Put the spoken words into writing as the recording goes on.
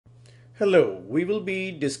Hello, we will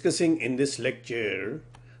be discussing in this lecture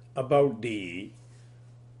about the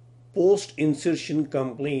post-insertion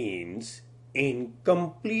complaints in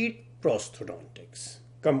complete prosthodontics.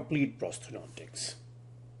 Complete prosthodontics.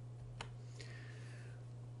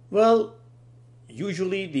 Well,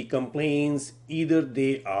 usually the complaints either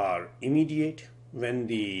they are immediate when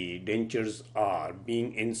the dentures are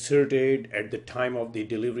being inserted at the time of the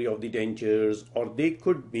delivery of the dentures, or they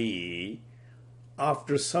could be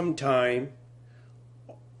after some time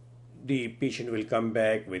the patient will come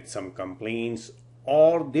back with some complaints,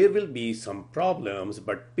 or there will be some problems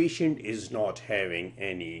but patient is not having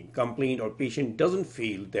any complaint, or patient doesn't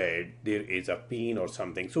feel that there is a pain or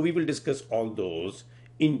something. So we will discuss all those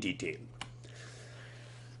in detail.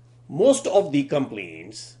 Most of the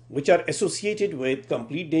complaints which are associated with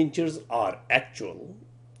complete dentures are actual,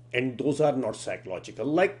 and those are not psychological.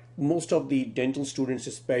 Like most of the dental students,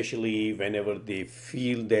 especially whenever they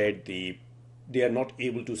feel that they are not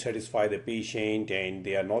able to satisfy the patient and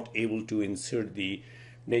they are not able to insert the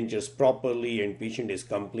dentures properly, and patient is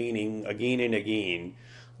complaining again and again,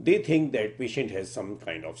 they think that patient has some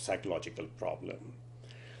kind of psychological problem.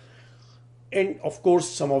 And of course,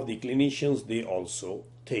 some of the clinicians, they also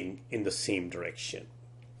think in the same direction.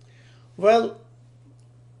 Well,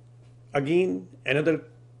 again, another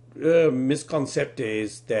misconcept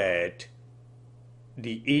is that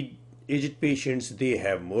the aged patients, they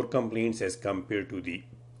have more complaints as compared to the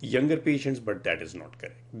younger patients, but that is not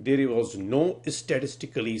correct. There was no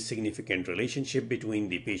statistically significant relationship between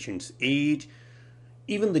the patient's age,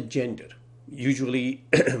 even the gender. Usually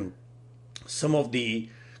some of the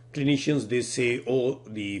clinicians, they say, oh,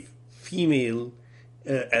 the female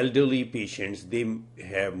elderly patients, they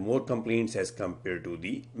have more complaints as compared to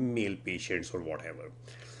the male patients or whatever.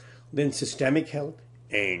 Then systemic health,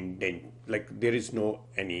 and then like there is no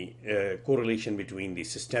any correlation between the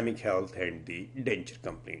systemic health and the denture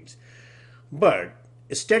complaints, but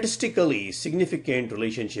statistically significant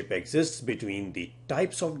relationship exists between the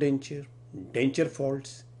types of denture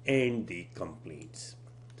faults, and the complaints.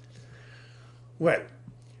 Well,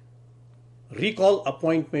 recall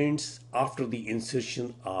appointments after the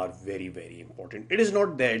insertion are very, very important. It is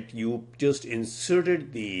not that you just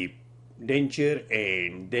inserted the denture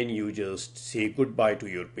and then you just say goodbye to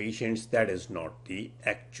your patients. That is not the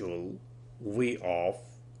actual way of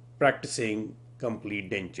practicing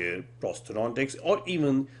complete denture prosthodontics, or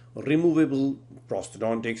even removable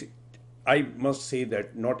prosthodontics. I must say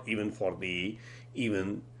that not even for the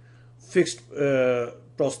even fixed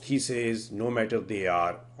prostheses, no matter they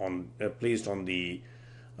are on placed on the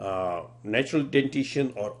natural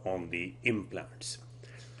dentition or on the implants.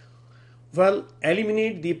 Well,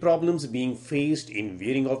 eliminate the problems being faced in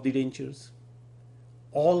wearing of the dentures.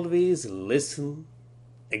 Always listen,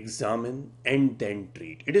 examine, and then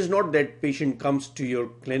treat. It is not that patient comes to your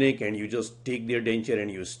clinic and you just take their denture and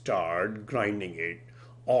you start grinding it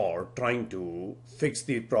or trying to fix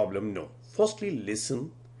the problem. No. Firstly,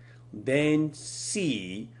 listen, then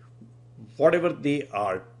see whatever they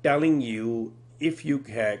are telling you. If you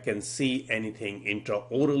can see anything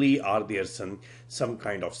intraorally, are there some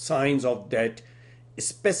kind of signs of that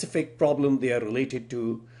specific problem they are related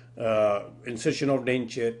to insertion of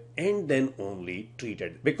denture, and then only treat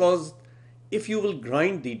it. Because if you will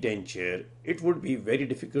grind the denture, it would be very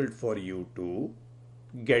difficult for you to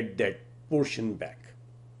get that portion back,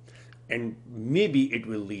 and maybe it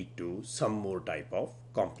will lead to some more type of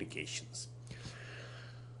complications.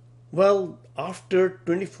 Well, after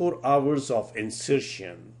 24 hours of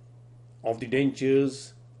insertion of the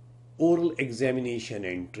dentures, oral examination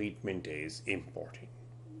and treatment is important.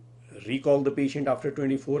 Recall the patient after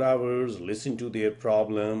 24 hours, listen to their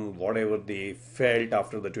problem, whatever they felt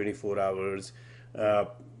after the 24 hours,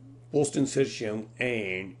 post insertion,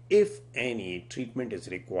 and if any treatment is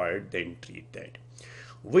required, then treat that.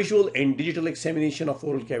 Visual and digital examination of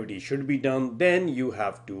oral cavity should be done. Then you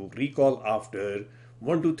have to recall after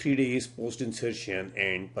 1 to 3 days post insertion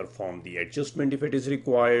and perform the adjustment if it is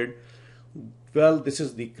required. Well, this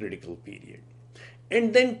is the critical period.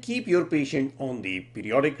 And then keep your patient on the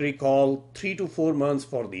periodic recall, 3 to 4 months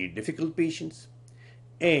for the difficult patients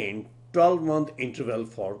and 12-month interval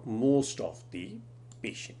for most of the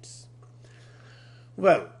patients.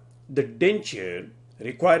 Well, the denture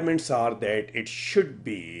requirements are that it should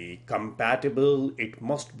be compatible, it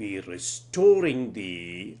must be restoring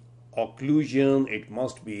the occlusion, it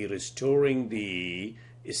must be restoring the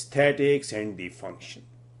aesthetics and the function.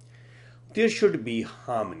 There should be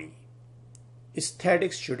harmony.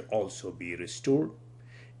 Aesthetics should also be restored,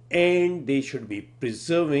 and they should be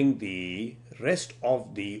preserving the rest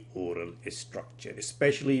of the oral structure,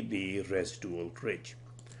 especially the residual ridge.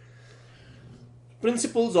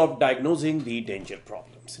 Principles of diagnosing the denture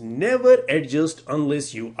problems. Never adjust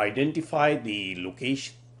unless you identify the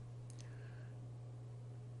location.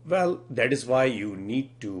 Well, that is why you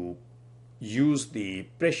need to use the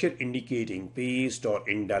pressure indicating paste or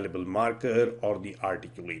indelible marker or the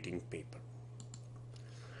articulating paper.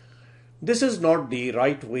 This is not the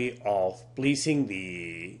right way of placing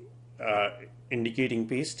the indicating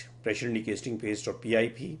paste, pressure indicating paste or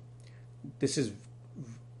PIP. This is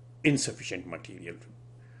insufficient material.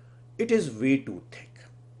 It is way too thick.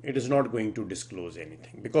 It is not going to disclose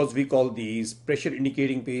anything because we call these pressure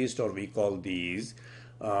indicating paste or we call these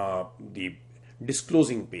the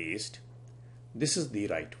disclosing paste. This is the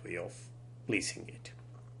right way of placing it.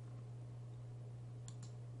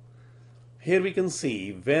 Here we can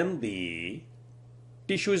see when the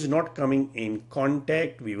tissue is not coming in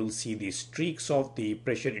contact, we will see the streaks of the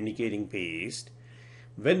pressure indicating paste.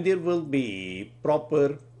 When there will be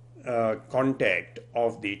proper contact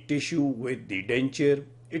of the tissue with the denture,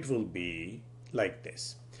 it will be like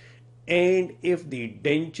this. And if the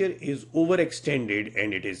denture is overextended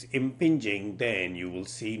and it is impinging, then you will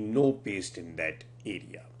see no paste in that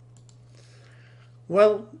area.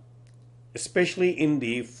 Well, especially in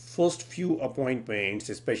the first few appointments,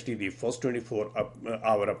 especially the first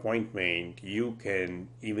 24-hour appointment, you can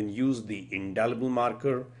even use the indelible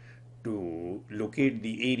marker to locate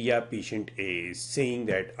the area. Patient is saying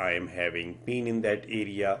that I am having pain in that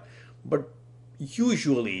area, but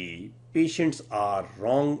usually patients are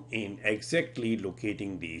wrong in exactly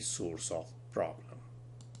locating the source of problem.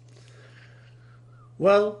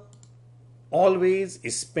 Well, always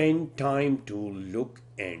spend time to look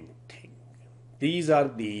and think. These are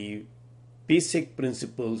the basic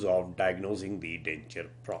principles of diagnosing the denture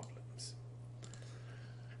problems.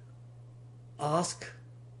 Ask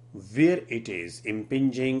where it is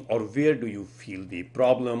impinging or where do you feel the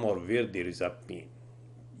problem or where there is a pain.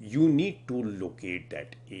 You need to locate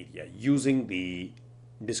that area using the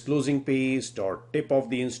disclosing paste or tip of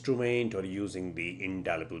the instrument or using the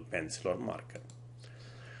indelible pencil or marker.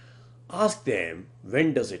 Ask them,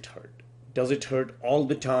 when does it hurt? Does it hurt all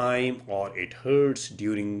the time or it hurts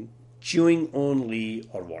during chewing only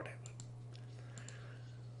or whatever?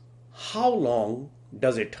 How long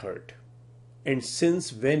does it hurt? And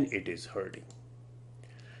since when it is hurting?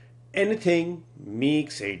 Anything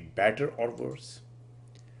makes it better or worse?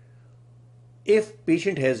 If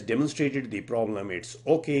patient has demonstrated the problem, it's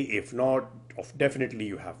okay. If not, definitely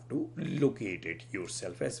you have to locate it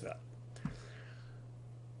yourself as well.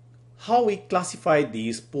 How we classify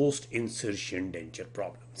these post-insertion denture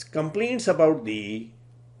problems. Complaints about the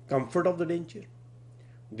comfort of the denture.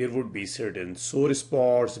 There would be certain sore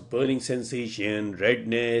spots, burning sensation,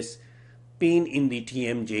 redness, pain in the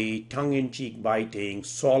TMJ, tongue and cheek biting,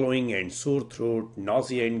 swallowing and sore throat,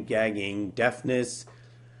 nausea and gagging, deafness,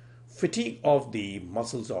 fatigue of the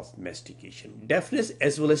muscles of mastication, deafness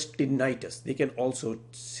as well as tinnitus. They can also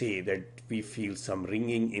say that we feel some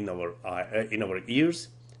ringing in our ears.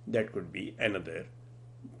 That could be another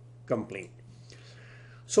complaint.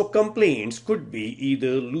 So complaints could be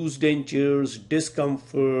either loose dentures,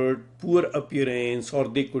 discomfort, poor appearance, or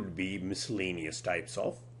they could be miscellaneous types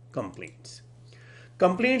of complaints.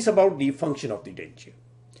 Complaints about the function of the denture.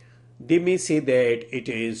 They may say that it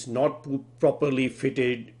is not properly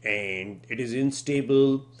fitted and it is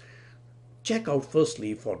unstable. Check out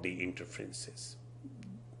firstly for the interferences.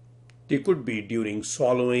 They could be during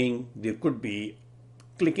swallowing, there could be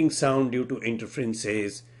clicking sound due to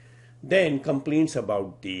interferences. Then complaints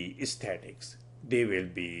about the aesthetics. They will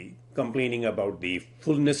be complaining about the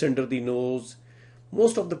fullness under the nose.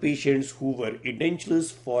 Most of the patients who were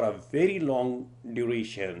edentulous for a very long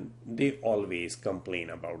duration, they always complain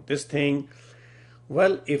about this thing.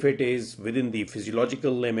 Well, if it is within the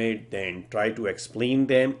physiological limit, then try to explain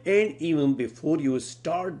them, and even before you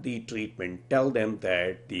start the treatment, tell them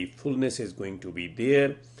that the fullness is going to be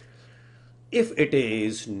there. If it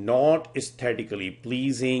is not aesthetically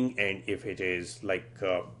pleasing and if it is like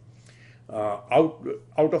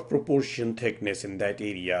out of proportion thickness in that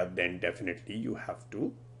area, then definitely you have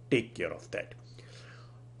to take care of that.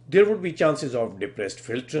 There would be chances of depressed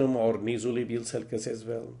philtrum or nasolabial sulcus as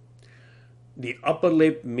well. The upper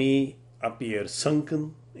lip may appear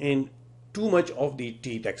sunken, and too much of the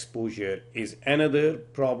teeth exposure is another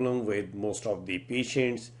problem with most of the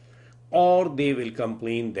patients, or they will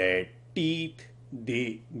complain that teeth,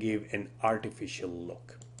 they give an artificial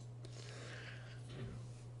look.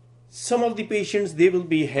 Some of the patients, they will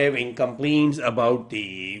be having complaints about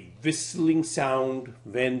the whistling sound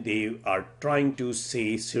when they are trying to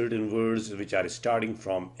say certain words which are starting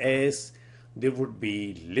from S. There would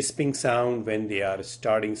be lisping sound when they are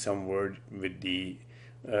starting some word with the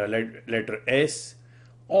letter S,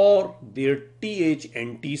 or their TH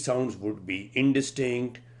and T sounds would be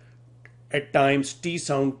indistinct. At times, T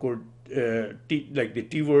sound could, like the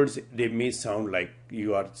T words, they may sound like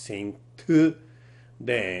you are saying th.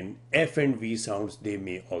 Then F and V sounds, they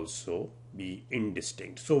may also be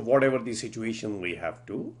indistinct. So whatever the situation, we have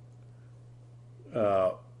to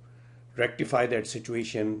rectify that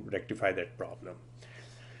situation, rectify that problem.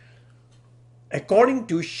 According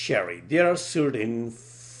to Sherry, there are certain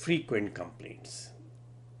frequent complaints: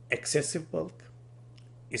 excessive bulk,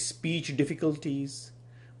 speech difficulties,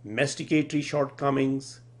 masticatory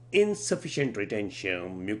shortcomings, insufficient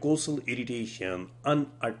retention, mucosal irritation,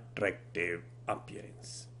 unattractive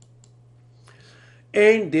appearance.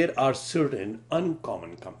 And there are certain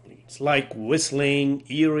uncommon complaints like whistling,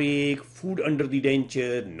 earache, food under the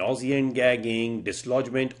denture, nausea and gagging,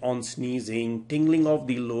 dislodgement on sneezing, tingling of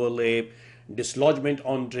the lower lip, dislodgement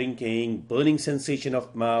on drinking, burning sensation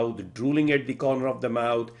of mouth, drooling at the corner of the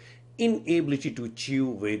mouth, inability to chew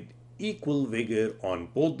with equal vigor on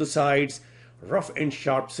both the sides, rough and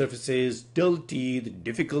sharp surfaces, dull teeth,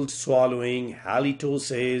 difficult swallowing,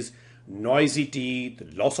 halitosis, noisy teeth,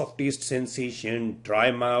 loss of taste sensation,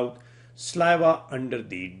 dry mouth, saliva under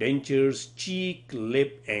the dentures, cheek,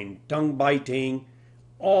 lip and tongue biting,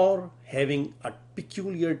 or having a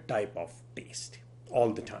peculiar type of taste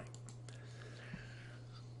all the time.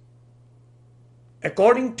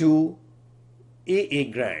 According to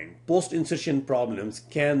A. Grant, post-insertion problems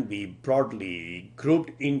can be broadly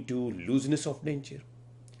grouped into looseness of denture,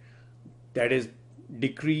 that is,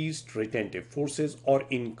 decreased retentive forces or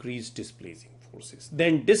increased displacing forces.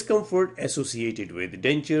 Then discomfort associated with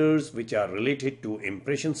dentures, which are related to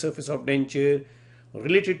impression surface of denture,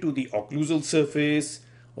 related to the occlusal surface,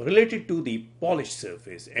 related to the polished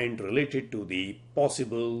surface, and related to the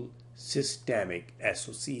possible systemic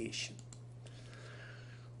association.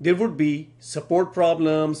 There would be support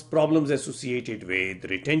problems, problems associated with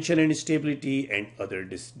retention and stability, and other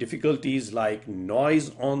difficulties like noise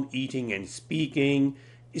on eating and speaking,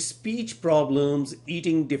 speech problems,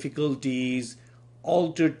 eating difficulties,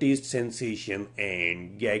 altered taste sensation,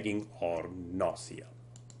 and gagging or nausea.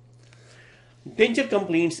 Denture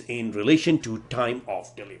complaints in relation to time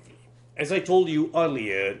of delivery. As I told you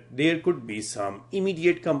earlier, there could be some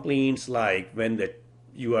immediate complaints like when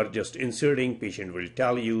you are just inserting, patient will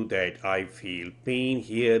tell you that I feel pain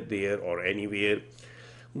here, there, or anywhere.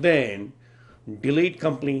 Then delayed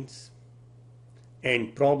complaints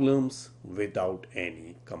and problems without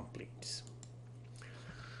any complaints.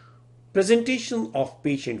 Presentation of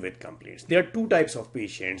patient with complaints. There are two types of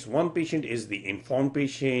patients. One patient is the informed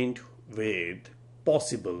patient with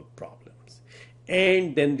possible problems.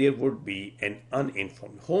 And then there would be an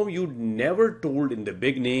uninformed, whom you never told in the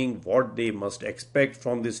beginning what they must expect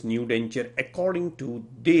from this new denture according to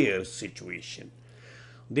their situation.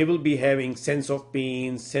 They will be having sense of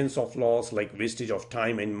pain, sense of loss like wastage of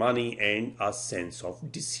time and money, and a sense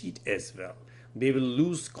of deceit as well. They will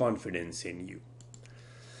lose confidence in you.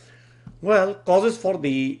 Well, causes for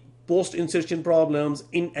the post-insertion problems: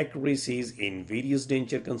 inaccuracies in various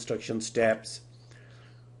denture construction steps.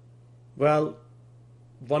 Well,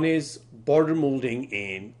 one is border molding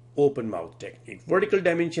in open mouth technique. Vertical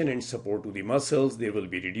dimension and support to the muscles. There will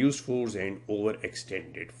be reduced force and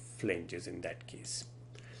overextended flanges in that case.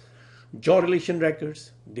 Jaw relation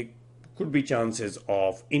records. There could be chances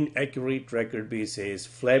of inaccurate record bases,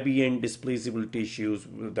 flabby and displaceable tissues,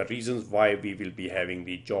 the reasons why we will be having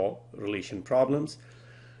the jaw relation problems.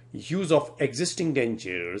 Use of existing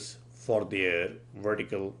dentures for their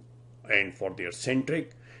vertical and for their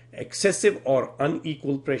centric. Excessive or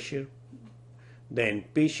unequal pressure, then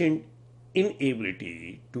patient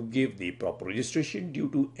inability to give the proper registration due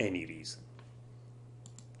to any reason.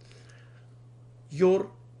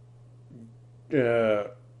 Your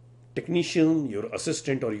technician, your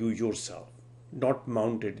assistant, or you yourself not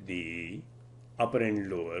mounted the upper and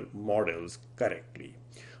lower models correctly.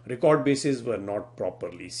 Record bases were not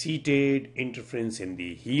properly seated, interference in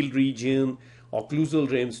the heel region,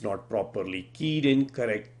 occlusal rims not properly keyed in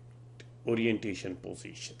correct orientation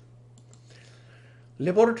position.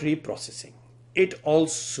 Laboratory processing. It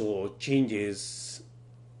also changes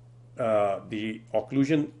the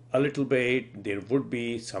occlusion a little bit. There would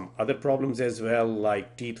be some other problems as well,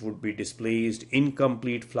 like teeth would be displaced,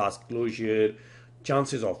 incomplete flask closure,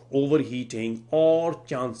 chances of overheating, or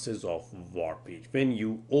chances of warpage when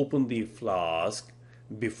you open the flask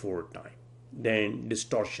before time. Then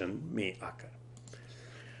distortion may occur.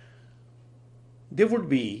 There would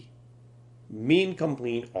be main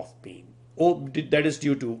complaint of pain. That is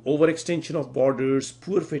due to overextension of borders,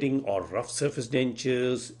 poor fitting or rough surface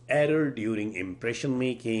dentures, error during impression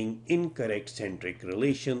making, incorrect centric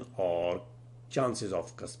relation, or chances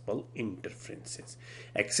of cuspal interferences.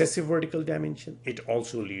 Excessive vertical dimension, it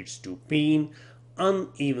also leads to pain,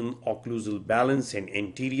 uneven occlusal balance and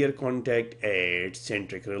anterior contact at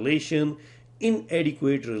centric relation,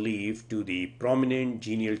 inadequate relief to the prominent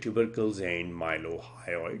genial tubercles and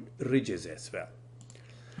mylohyoid ridges as well.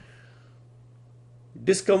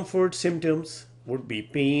 Discomfort symptoms would be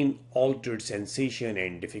pain, altered sensation,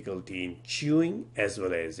 and difficulty in chewing as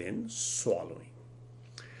well as in swallowing.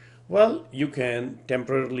 Well, you can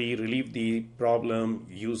temporarily relieve the problem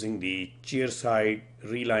using the chairside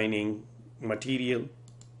relining material.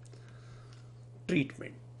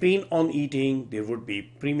 Treatment. Pain on eating, there would be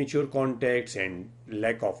premature contacts and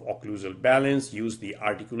lack of occlusal balance. Use the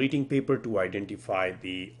articulating paper to identify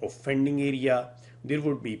the offending area. There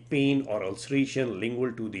would be pain or ulceration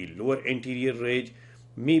lingual to the lower anterior ridge,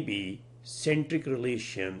 maybe centric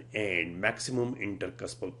relation and maximum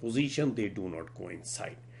intercuspal position. They do not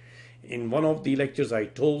coincide. In one of the lectures, I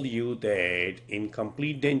told you that in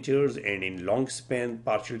complete dentures and in long span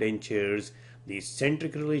partial dentures, the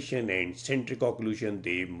centric relation and centric occlusion,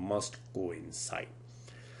 they must coincide.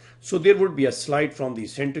 So there would be a slide from the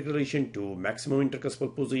centric relation to maximum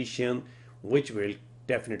intercuspal position, which will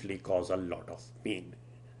definitely cause a lot of pain.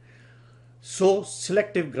 So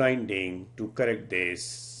selective grinding to correct this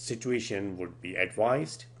situation would be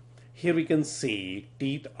advised. Here we can see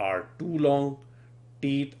teeth are too long,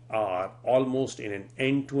 teeth are almost in an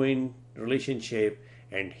end-to-end relationship,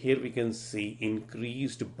 and here we can see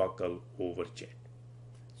increased buccal overjet.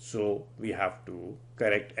 So we have to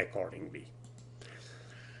correct accordingly.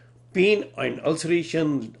 Pain and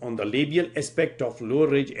ulceration on the labial aspect of lower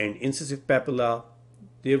ridge and incisive papilla.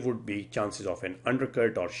 There would be chances of an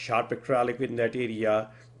undercut or sharp acrylic in that area.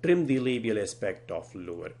 Trim the labial aspect of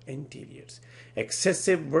lower anteriors.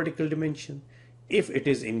 Excessive vertical dimension. If it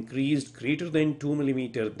is increased greater than 2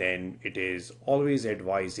 mm, then it is always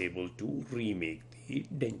advisable to remake the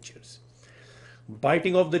dentures.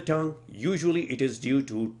 Biting of the tongue, usually it is due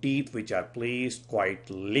to teeth which are placed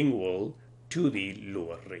quite lingual to the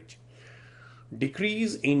lower ridge.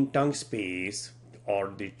 Decrease in tongue space,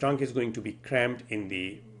 or the trunk is going to be cramped in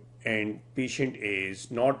the, and patient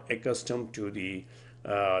is not accustomed to the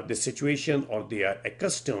situation, or they are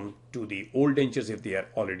accustomed to the old dentures if they are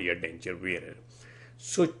already a denture wearer.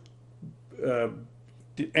 So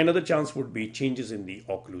another chance would be changes in the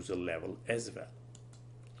occlusal level as well.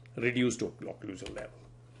 Reduced occlusal level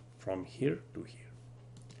from here to here.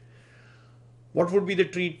 What would be the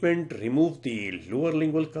treatment? Remove the lower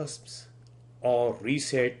lingual cusps or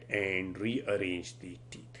reset and rearrange the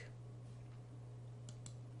teeth.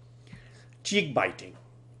 Cheek biting.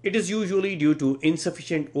 It is usually due to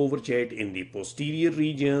insufficient overjet in the posterior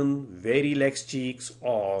region, very lax cheeks,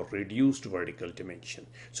 or reduced vertical dimension.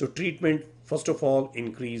 So treatment, first of all,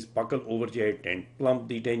 increase buccal overjet and plump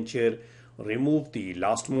the denture. Remove the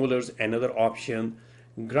last molars, another option.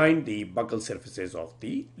 Grind the buccal surfaces of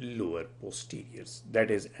the lower posteriors. That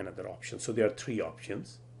is another option. So there are three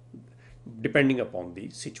options depending upon the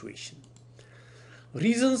situation.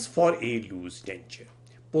 Reasons for a loose denture.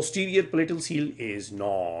 Posterior palatal seal is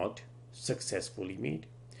not successfully made.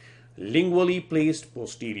 Lingually placed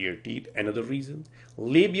posterior teeth, another reason.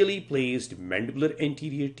 Labially placed mandibular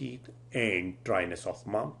anterior teeth and dryness of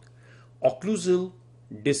mouth. Occlusal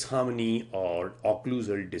disharmony or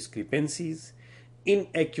occlusal discrepancies.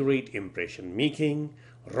 Inaccurate impression making.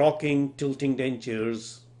 Rocking, tilting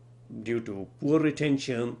dentures due to poor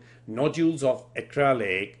retention. Nodules of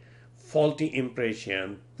acrylic. Faulty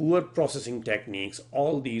impression, poor processing techniques,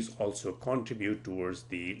 all these also contribute towards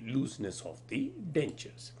the looseness of the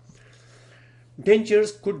dentures.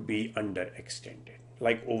 Dentures could be underextended.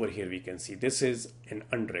 Like over here we can see this is an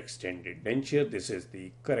underextended denture. This is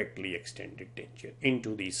the correctly extended denture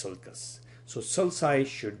into the sulcus. So sulci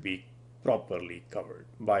should be properly covered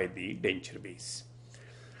by the denture base.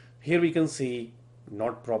 Here we can see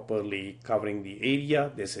not properly covering the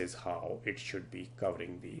area. This is how it should be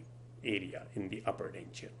covering the area in the upper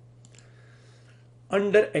denture.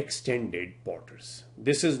 Underextended borders.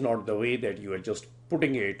 This is not the way that you are just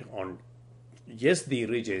putting it on. Yes, the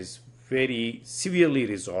ridge is very severely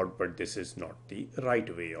resolved, but this is not the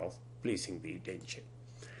right way of placing the denture.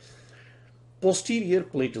 Posterior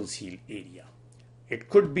palatal seal area. It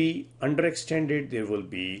could be underextended, there will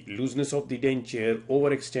be looseness of the denture.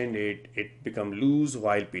 Overextended, it become loose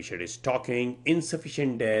while patient is talking.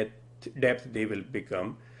 Insufficient depth, they will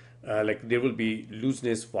become there will be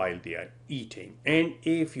looseness while they are eating. And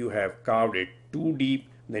if you have carved it too deep,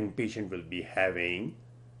 then patient will be having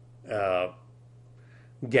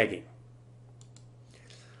gagging.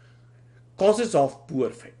 Causes of poor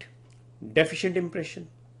fit: deficient impression,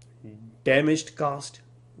 damaged cast,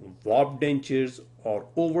 warped dentures, or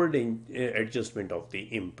over adjustment of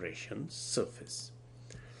the impression surface.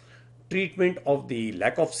 Treatment of the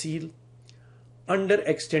lack of seal: under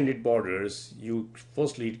extended borders, you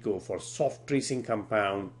firstly go for soft tracing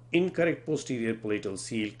compound, incorrect posterior palatal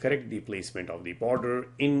seal, correct the placement of the border,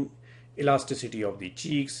 in elasticity of the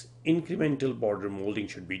cheeks, incremental border molding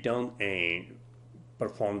should be done, and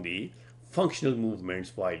perform the functional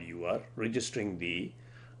movements while you are registering the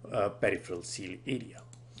peripheral seal area.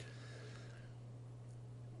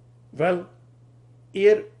 Well,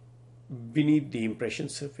 air beneath the impression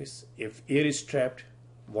surface. If air is trapped,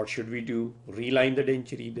 what should we do? Reline the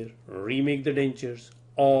denture either, remake the dentures,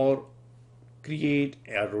 or create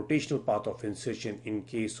a rotational path of insertion in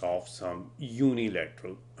case of some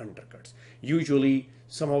unilateral undercuts. Usually,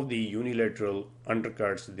 some of the unilateral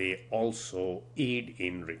undercuts, they also aid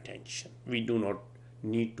in retention. We do not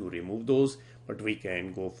need to remove those, but we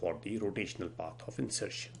can go for the rotational path of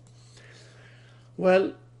insertion.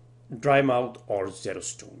 Well, dry mouth or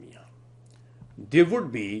xerostomia. There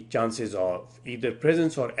would be chances of either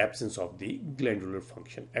presence or absence of the glandular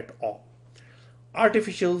function at all.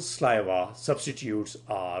 Artificial saliva substitutes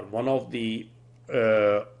are one of the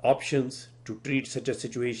options to treat such a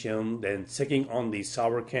situation. Then sucking on the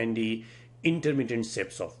sour candy, intermittent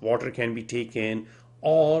sips of water can be taken,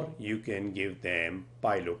 or you can give them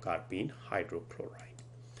pilocarpine hydrochloride.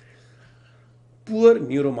 Poor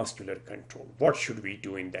neuromuscular control. What should we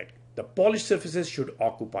do in that? The polished surfaces should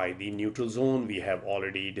occupy the neutral zone. We have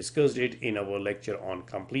already discussed it in our lecture on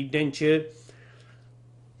complete denture.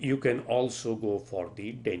 You can also go for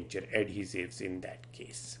the denture adhesives in that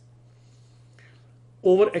case.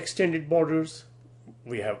 Overextended borders,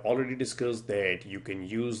 we have already discussed that you can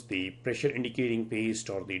use the pressure indicating paste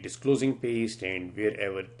or the disclosing paste, and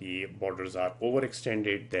wherever the borders are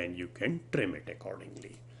overextended, then you can trim it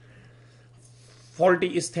accordingly.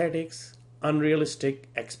 Faulty aesthetics, unrealistic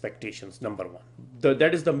expectations. Number one,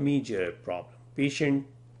 that is the major problem. Patient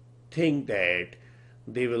think that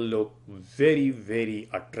they will look very, very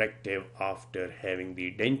attractive after having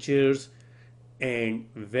the dentures, and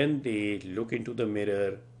when they look into the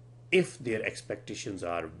mirror, if their expectations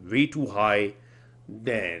are way too high,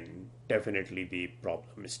 then definitely the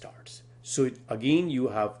problem starts. So again, you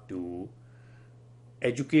have to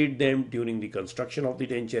educate them during the construction of the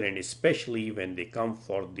denture, and especially when they come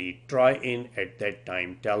for the try-in. At that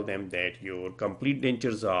time, tell them that your complete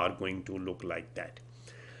dentures are going to look like that.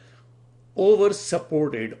 Over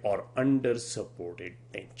supported or under supported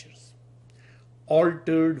dentures.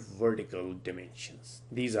 Altered vertical dimensions.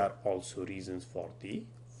 These are also reasons for the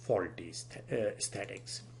faulty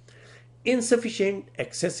aesthetics. Insufficient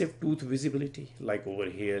excessive tooth visibility, like over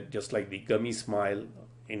here, just like the gummy smile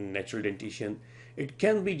in natural dentition. It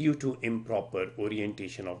can be due to improper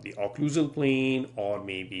orientation of the occlusal plane, or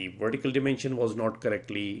maybe vertical dimension was not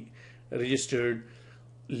correctly registered.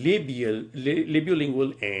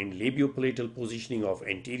 Labiolingual and labiopalatal positioning of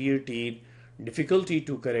anterior teeth, difficulty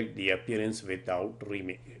to correct the appearance without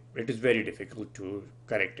remake. It is very difficult to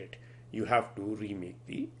correct it. You have to remake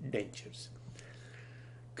the dentures.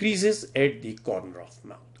 Creases at the corner of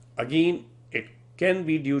mouth. Again, it can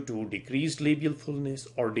be due to decreased labial fullness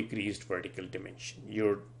or decreased vertical dimension.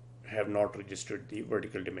 You have not registered the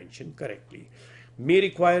vertical dimension correctly. May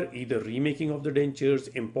require either remaking of the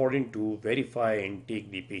dentures. Important to verify and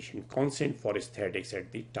take the patient consent for aesthetics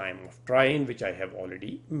at the time of try-in, which I have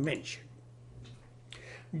already mentioned.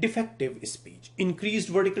 Defective speech, increased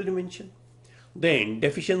vertical dimension, then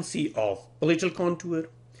deficiency of palatal contour,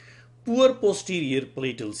 poor posterior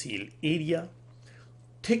palatal seal area,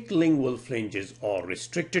 thick lingual flanges or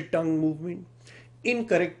restricted tongue movement,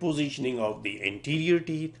 incorrect positioning of the anterior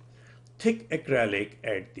teeth, thick acrylic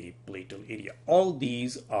at the palatal area. All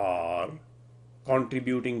these are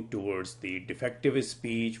contributing towards the defective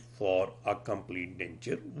speech for a complete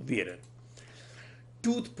denture wearer.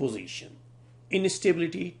 Tooth position.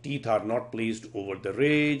 Instability, teeth are not placed over the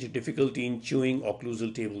ridge, difficulty in chewing,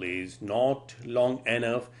 occlusal table is not long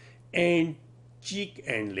enough, and cheek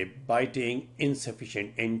and lip biting,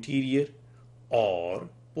 insufficient anterior or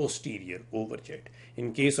posterior overjet.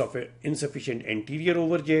 In case of insufficient anterior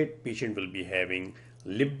overjet, patient will be having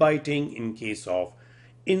lip biting. In case of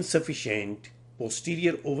insufficient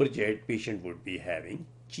posterior overjet, patient would be having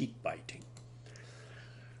cheek biting.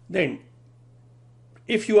 Then,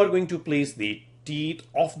 if you are going to place the teeth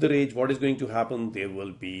off the ridge, what is going to happen? There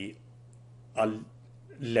will be a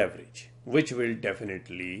leverage, which will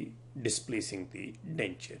definitely displacing the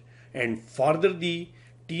denture. And farther the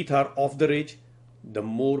teeth are off the ridge, the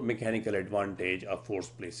more mechanical advantage a force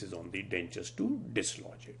places on the dentures to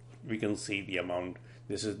dislodge it. We can see the amount.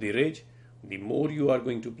 This is the ridge. The more you are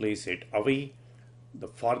going to place it away, the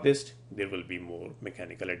farthest, there will be more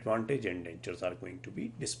mechanical advantage and dentures are going to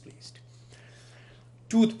be displaced.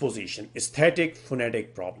 Tooth position, aesthetic,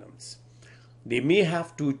 phonetic problems. They may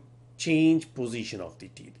have to change position of the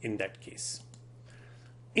teeth in that case.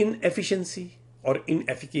 Inefficiency or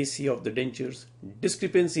inefficacy of the dentures,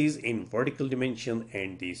 discrepancies in vertical dimension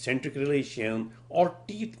and the centric relation, or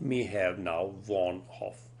teeth may have now worn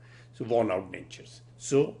out dentures.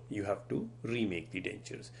 So you have to remake the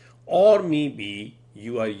dentures. Or maybe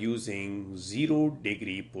you are using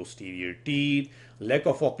 0-degree posterior teeth, lack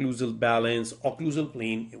of occlusal balance, occlusal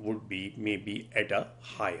plane would be maybe at a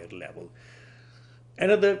higher level.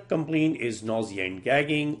 Another complaint is nausea and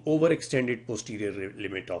gagging, overextended posterior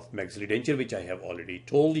limit of maxillary denture, which I have already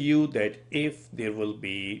told you that if there will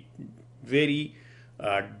be very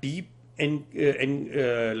deep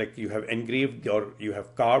like you have engraved or you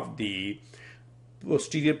have carved the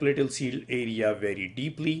posterior palatal seal area very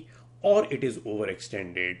deeply, or it is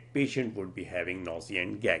overextended, patient would be having nausea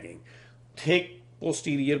and gagging. Thick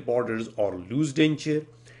posterior borders or loose denture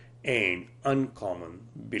and uncommon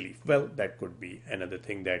belief. Well, that could be another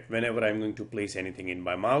thing, that whenever I'm going to place anything in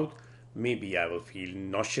my mouth, maybe I will feel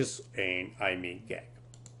nauseous and I may gag.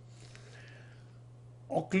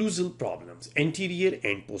 Occlusal problems, anterior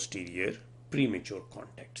and posterior premature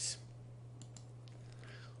contacts.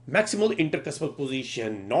 Maximal intercuspal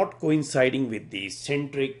position not coinciding with the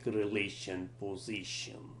centric relation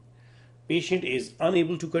position. Patient is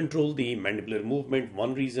unable to control the mandibular movement,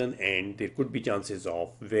 one reason, and there could be chances of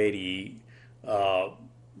very,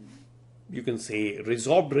 you can say,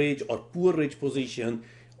 resorbed ridge or poor ridge position,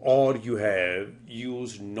 or you have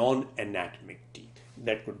used non-anatomic teeth.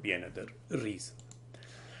 That could be another reason.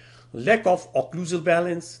 Lack of occlusal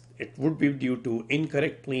balance, it would be due to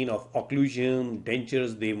incorrect plane of occlusion.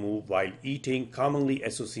 Dentures, they move while eating, commonly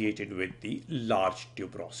associated with the large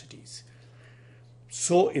tuberosities.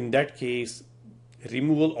 So in that case,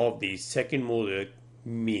 removal of the second molar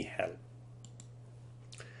may help.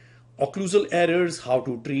 Occlusal errors, how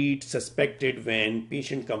to treat, suspected when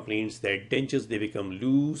patient complains that dentures, they become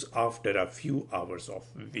loose after a few hours of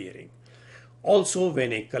wearing. Also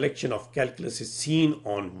when a collection of calculus is seen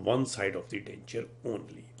on one side of the denture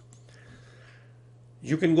only.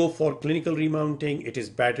 You can go for clinical remounting. It is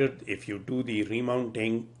better if you do the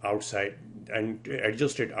remounting outside and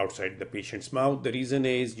adjust it outside the patient's mouth. The reason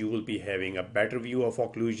is you will be having a better view of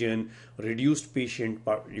occlusion, reduced patient,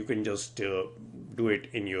 you can just do it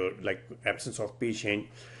in your absence of patient.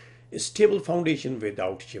 A stable foundation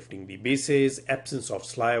without shifting the bases, absence of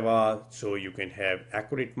saliva, so you can have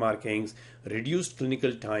accurate markings, reduced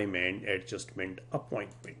clinical time and adjustment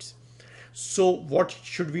appointments. So what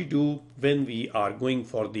should we do when we are going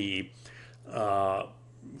for the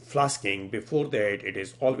flasking? Before that, it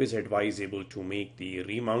is always advisable to make the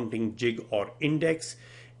remounting jig or index,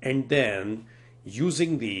 and then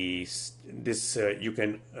using you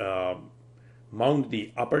can mount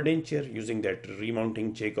the upper denture using that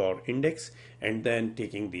remounting jig or index, and then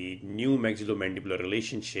taking the new maxillomandibular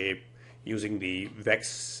relationship using the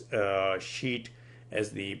wax sheet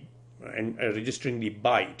as the and registering the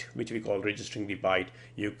bite, which we call registering the bite.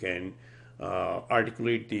 You can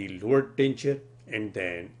articulate the lower denture, and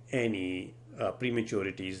then any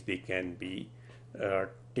prematurities, they can be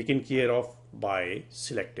taken care of by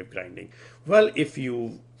selective grinding. Well, if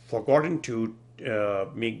you've forgotten to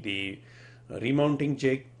make the remounting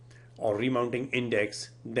jig or remounting index,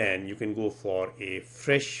 then you can go for a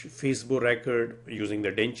fresh face-bow record using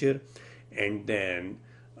the denture, and then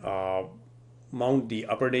mount the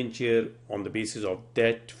upper denture on the basis of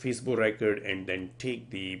that face-bow record, and then take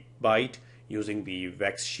the bite using the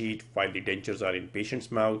wax sheet while the dentures are in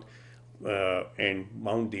patient's mouth, and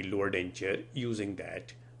mount the lower denture using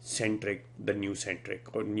that the new centric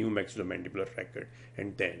or new maxillomandibular record,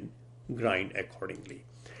 and then grind accordingly.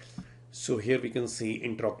 So here we can see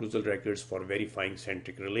intraocclusal records for verifying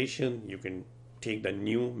centric relation. You can take the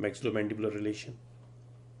new maxillomandibular relation,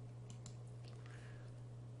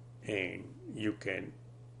 and you can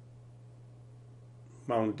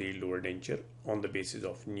mount the lower denture on the basis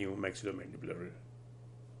of new maxillomandibular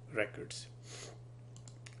records,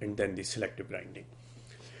 and then the selective grinding.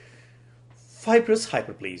 Fibrous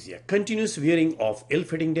hyperplasia, continuous wearing of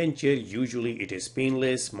ill-fitting denture. Usually it is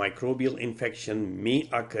painless. Microbial infection may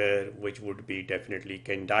occur, which would be definitely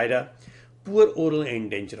candida. Poor oral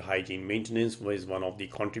and denture hygiene maintenance was one of the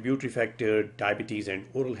contributory factors. Diabetes and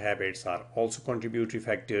oral habits are also contributory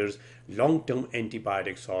factors. Long-term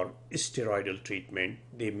antibiotics or steroidal treatment,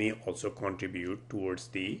 they may also contribute towards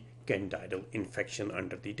the candidal infection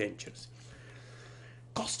under the dentures.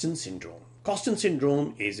 Costin syndrome. Costin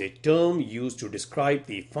syndrome is a term used to describe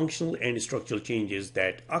the functional and structural changes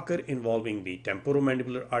that occur involving the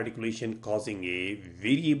temporomandibular articulation, causing a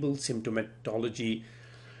variable symptomatology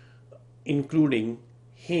including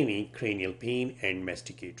heavy cranial pain and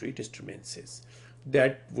masticatory disturbances.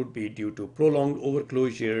 That would be due to prolonged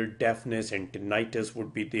overclosure, deafness and tinnitus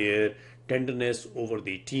would be there, tenderness over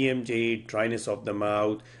the TMJ, dryness of the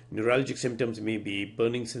mouth. Neuralgic symptoms may be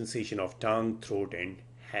burning sensation of tongue, throat and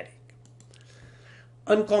headache.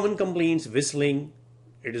 Uncommon complaints, whistling,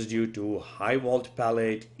 it is due to high vault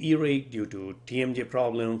palate, earache due to TMJ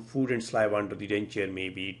problem, food and saliva under the denture may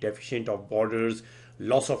be deficient of borders,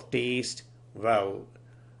 loss of taste. Well,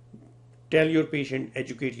 tell your patient,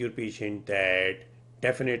 educate your patient that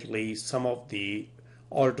definitely some of the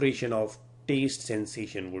alteration of taste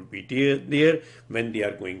sensation would be there when they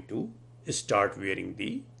are going to start wearing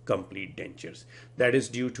the complete dentures. That is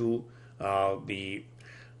due to the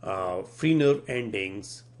free nerve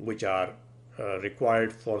endings which are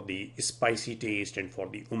required for the spicy taste and for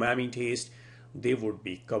the umami taste. They would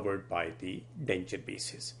be covered by the denture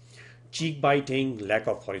bases. Cheek biting, lack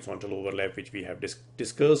of horizontal overlap which we have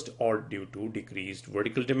discussed, or due to decreased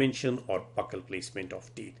vertical dimension or buccal placement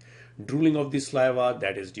of teeth. Drooling of the saliva,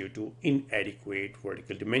 that is due to inadequate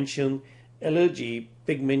vertical dimension. Allergy,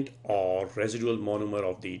 pigment or residual monomer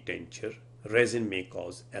of the denture resin may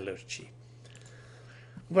cause allergy.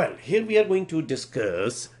 Well, here we are going to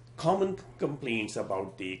discuss common complaints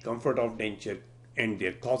about the comfort of denture and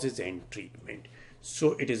their causes and treatment.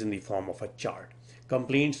 So it is in the form of a chart.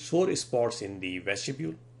 Complaints, sore spots in the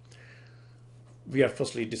vestibule. We are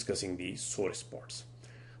firstly discussing the sore spots.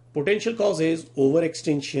 Potential causes,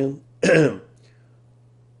 overextension.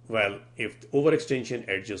 Well, if overextension,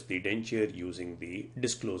 adjust the denture using the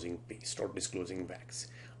disclosing paste or disclosing wax.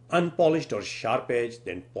 Unpolished or sharp edge,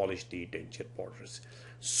 then polish the denture borders.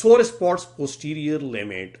 Sore spots, posterior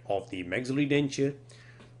limit of the maxillary denture.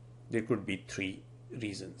 There could be three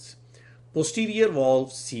reasons. Posterior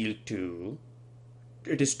valve seal too,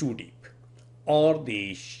 it is too deep, or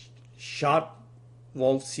the sharp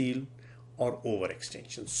valve seal, or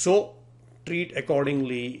overextension. So treat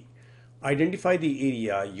accordingly. Identify the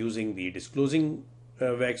area using the disclosing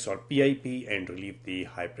wax or PIP and relieve the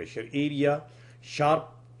high pressure area. Sharp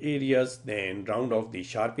areas, then round off the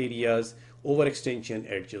sharp areas.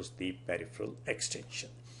 Overextension, adjust the peripheral extension.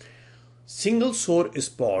 Single sore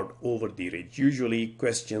spot over the ridge. Usually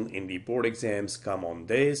question in the board exams come on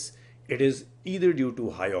this. It is either due to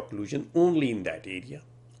high occlusion only in that area,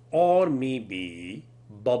 or maybe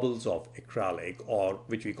bubbles of acrylic, or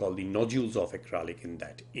which we call the nodules of acrylic in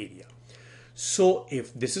that area. So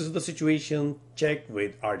if this is the situation, check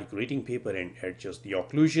with articulating paper and adjust the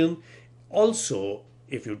occlusion. Also,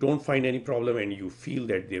 if you don't find any problem and you feel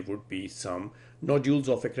that there would be some nodules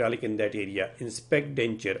of acrylic in that area, inspect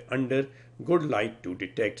denture under good light to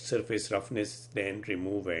detect surface roughness, then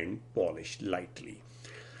remove and polish lightly.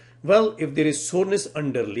 Well, if there is soreness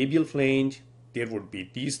under labial flange, there would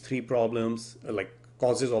be these three problems, like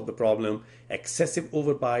causes of the problem: excessive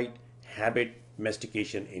overbite, habit,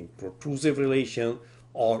 mastication in protrusive relation,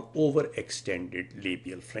 or overextended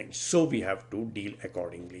labial flange. So we have to deal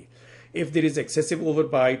accordingly. If there is excessive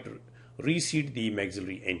overbite, reseat the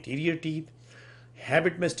maxillary anterior teeth.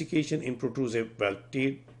 Habit mastication in protrusive, well,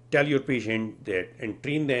 tell your patient that and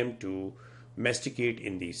train them to masticate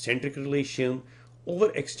in the centric relation.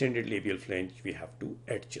 Overextended labial flange, we have to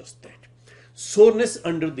adjust that. Soreness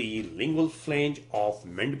under the lingual flange of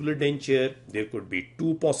mandibular denture, there could be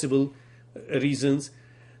two possible reasons.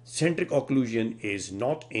 Centric occlusion is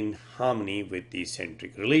not in harmony with the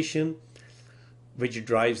centric relation, which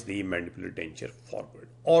drives the mandibular denture forward,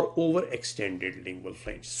 or overextended lingual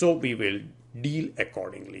flange. So we will deal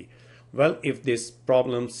accordingly. Well, if this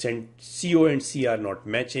problem CO and C are not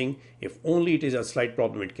matching, if only it is a slight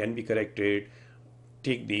problem, it can be corrected.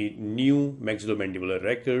 Take the new maxillomandibular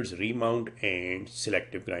records, remount, and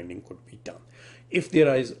selective grinding could be done. If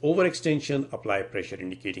there is overextension, apply pressure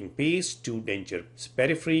indicating paste to denture's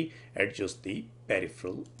periphery, adjust the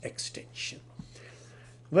peripheral extension.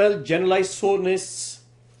 Well, generalized soreness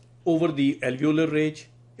over the alveolar ridge,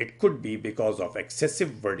 it could be because of excessive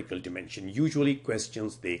vertical dimension. Usually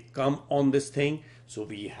questions, they come on this thing, so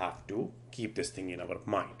we have to keep this thing in our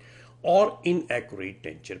mind. Or inaccurate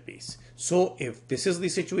denture base. So if this is the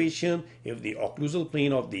situation, if the occlusal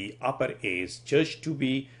plane of the upper is judged to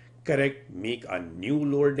be correct, make a new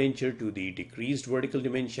lower denture to the decreased vertical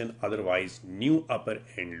dimension. Otherwise, new upper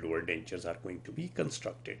and lower dentures are going to be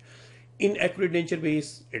constructed. In accurate denture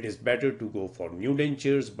base, it is better to go for new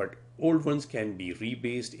dentures, but old ones can be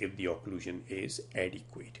rebased if the occlusion is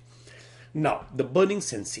adequate. Now, the burning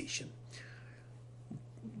sensation.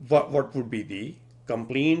 What would be the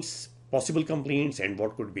complaints, possible complaints, and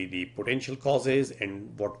what could be the potential causes,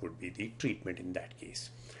 and what would be the treatment in that case?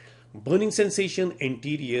 Burning sensation,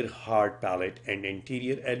 anterior hard palate and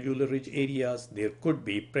anterior alveolar ridge areas. There could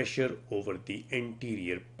be pressure over the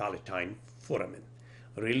anterior palatine foramen.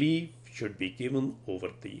 Relief should be given over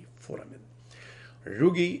the foramen.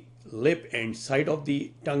 Rugy lip and side of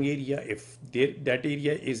the tongue area, if that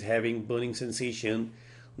area is having burning sensation,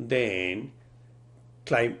 then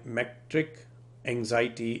climacteric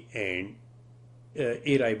anxiety and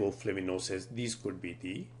aryboflavinosis, these could be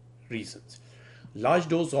the reasons. Large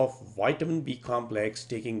dose of vitamin B complex,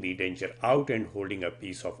 taking the denture out and holding a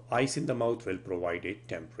piece of ice in the mouth will provide a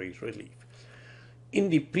temporary relief. In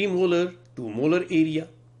the premolar to molar area,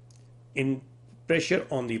 in pressure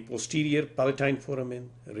on the posterior palatine foramen,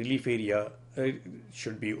 relief area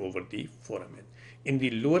should be over the foramen. In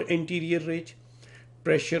the lower anterior ridge,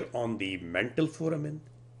 pressure on the mental foramen,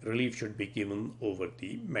 relief should be given over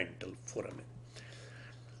the mental foramen.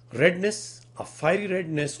 Redness, a fiery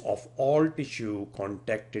redness of all tissue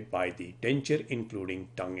contacted by the denture, including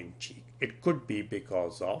tongue and cheek. It could be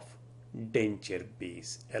because of denture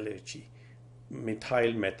base allergy,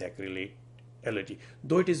 methyl methacrylate allergy,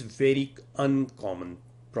 though it is very uncommon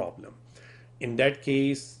problem. In that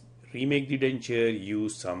case, remake the denture,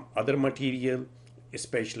 use some other material,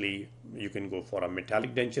 especially you can go for a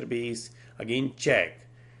metallic denture base. Again, check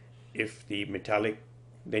if the metallic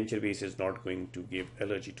denture base is not going to give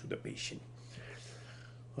allergy to the patient.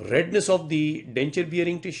 Redness of the denture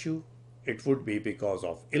bearing tissue, it would be because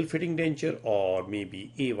of ill-fitting denture or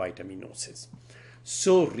maybe avitaminosis.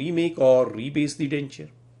 So remake or rebase the denture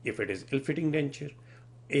if it is ill-fitting denture.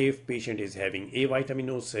 If patient is having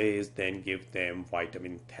avitaminosis, then give them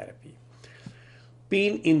vitamin therapy.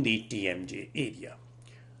 Pain in the TMJ area.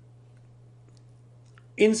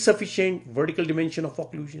 Insufficient vertical dimension of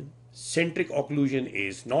occlusion. Centric occlusion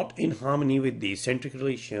is not in harmony with the centric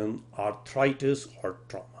relation, arthritis or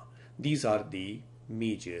trauma. These are the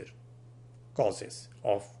major causes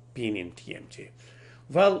of pain in TMJ.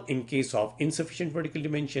 Well, in case of insufficient vertical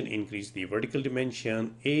dimension, increase the vertical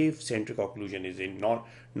dimension. If centric occlusion is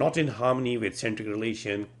not in harmony with centric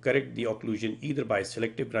relation, correct the occlusion either by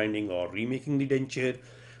selective grinding or remaking the denture.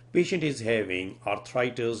 Patient is having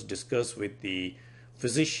arthritis, discuss with the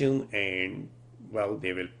physician and well,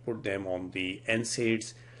 they will put them on the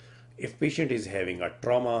NSAIDs. If patient is having a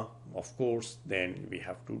trauma, of course, then we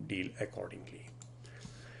have to deal accordingly.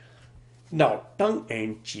 Now, tongue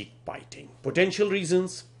and cheek biting. Potential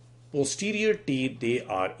reasons. Posterior teeth, they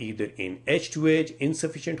are either in edge to edge,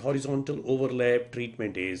 insufficient horizontal overlap.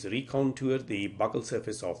 Treatment is recontour the buccal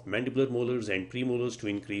surface of mandibular molars and premolars to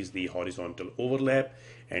increase the horizontal overlap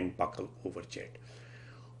and buccal overjet.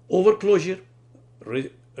 Overclosure,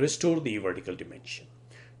 restore the vertical dimension.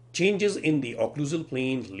 Changes in the occlusal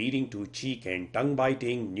plane leading to cheek and tongue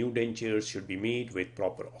biting. New dentures should be made with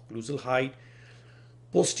proper occlusal height.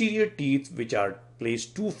 Posterior teeth which are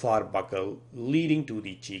placed too far buccal leading to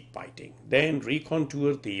the cheek biting. Then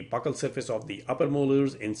recontour the buccal surface of the upper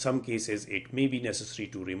molars. In some cases, it may be necessary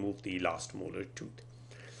to remove the last molar tooth.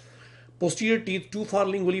 Posterior teeth too far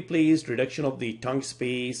lingually placed, reduction of the tongue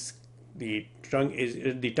space. The tongue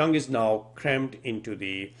is now cramped into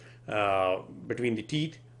the between the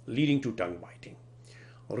teeth, leading to tongue biting.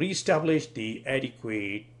 Reestablish the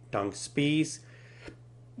adequate tongue space.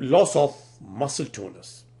 Loss of muscle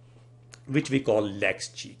tonus, which we call lax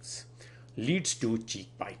cheeks, leads to cheek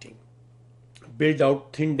biting. Build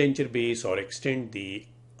out thin denture base or extend the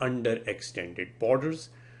underextended borders.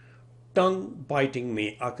 Tongue biting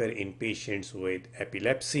may occur in patients with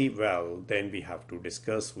epilepsy. Well, then we have to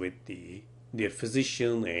discuss with their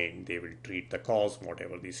physician and they will treat the cause,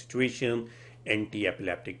 whatever the situation.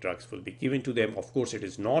 Anti-epileptic drugs will be given to them. Of course, it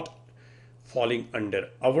is not falling under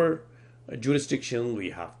our jurisdiction. We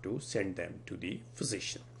have to send them to the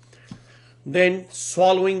physician. Then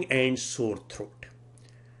swallowing and sore throat.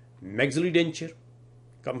 Maxillary denture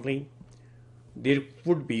complaint. There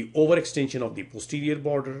would be overextension of the posterior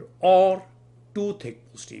border or too thick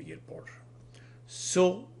posterior border.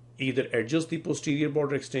 So either adjust the posterior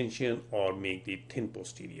border extension or make the thin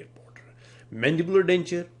posterior border. Mandibular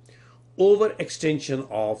denture, overextension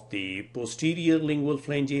of the posterior lingual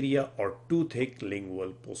flange area or too thick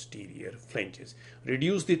lingual posterior flanges.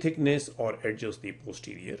 Reduce the thickness or adjust the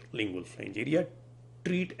posterior lingual flange area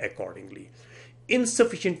treat accordingly.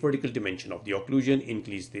 Insufficient vertical dimension of the occlusion,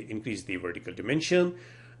 increase the vertical dimension.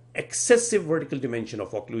 Excessive vertical dimension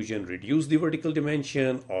of occlusion, reduce the vertical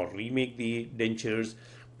dimension or remake the dentures.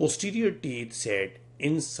 Posterior teeth set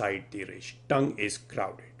inside the ridge, tongue is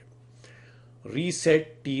crowded.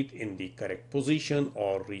 Reset teeth in the correct position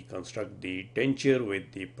or reconstruct the denture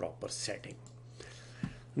with the proper setting.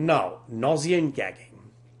 Now, nausea and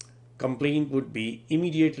gagging. Complaint would be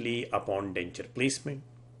immediately upon denture placement.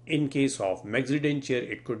 In case of maxillary denture,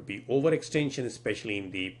 it could be overextension, especially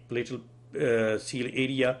in the palatal seal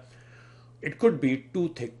area. It could be too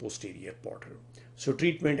thick posterior border. So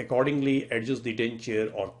treatment accordingly, adjust the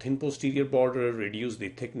denture or thin posterior border, reduce the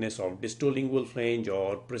thickness of distal lingual flange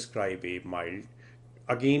or prescribe a mild.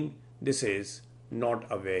 Again, this is not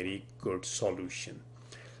a very good solution.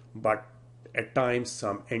 But at times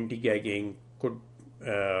some anti-gagging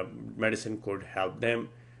medicine could help them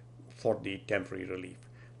for the temporary relief.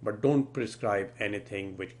 But don't prescribe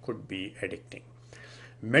anything which could be addicting.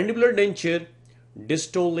 Mandibular denture,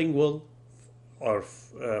 distal lingual or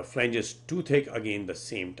flanges too thick, again the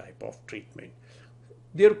same type of treatment.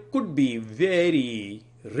 There could be very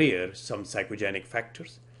rare some psychogenic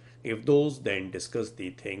factors. If those, then discuss the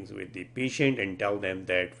things with the patient and tell them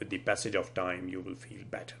that with the passage of time you will feel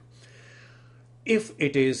better. If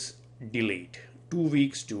it is delayed 2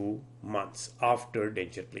 weeks to months after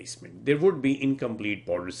denture placement, there would be incomplete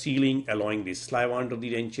border sealing, allowing the saliva under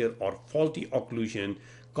the denture, or faulty occlusion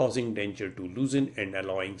causing denture to loosen and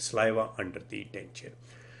allowing saliva under the denture.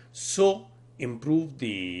 So improve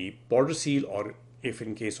the border seal, or if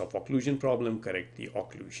in case of occlusion problem, correct the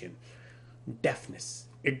occlusion. Deafness.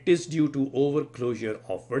 It is due to overclosure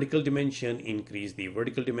of vertical dimension. Increase the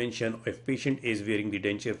vertical dimension. If patient is wearing the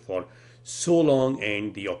denture for so long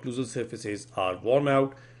and the occlusal surfaces are worn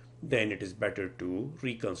out, then it is better to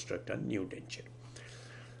reconstruct a new denture.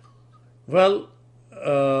 Well,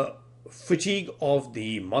 fatigue of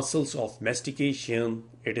the muscles of mastication,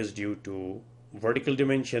 it is due to vertical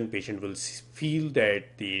dimension. Patient will feel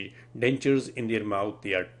that the dentures in their mouth,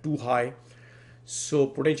 they are too high. So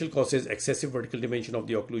potential causes excessive vertical dimension of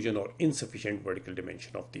the occlusion or insufficient vertical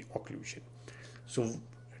dimension of the occlusion. So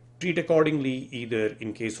treat accordingly. Either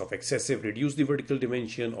in case of excessive, reduce the vertical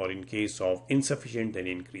dimension, or in case of insufficient, then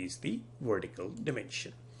increase the vertical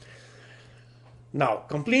dimension. Now,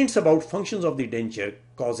 complaints about functions of the denture,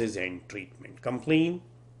 causes and treatment. Complaint: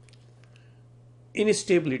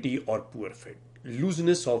 instability or poor fit,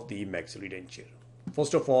 looseness of the maxillary denture.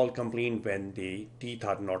 First of all, complaint when the teeth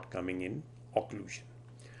are not coming in occlusion.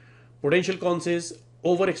 Potential causes: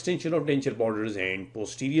 overextension of denture borders and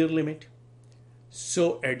posterior limit.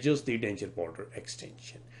 So adjust the denture border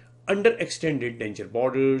extension. Underextended denture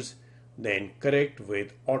borders, then correct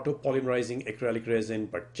with autopolymerizing acrylic resin,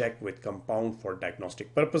 but check with compound for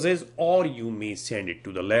diagnostic purposes, or you may send it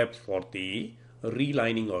to the lab for the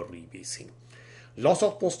relining or rebasing. Loss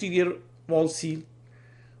of posterior valve seal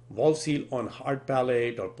on hard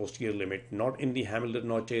palate or posterior limit not in the hamellar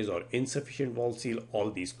notches, or insufficient valve seal,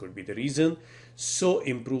 all these could be the reason. So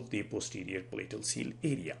improve the posterior palatal seal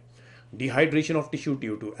area. Dehydration of tissue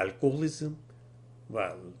due to alcoholism,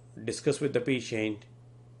 well, discuss with the patient,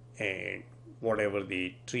 and whatever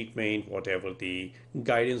the treatment, whatever the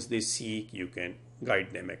guidance they seek, you can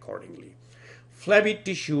guide them accordingly. Flabby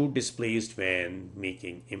tissue displaced when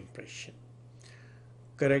making impression,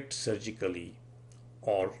 correct surgically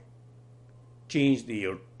or change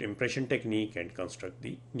the impression technique and construct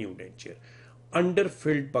the new denture.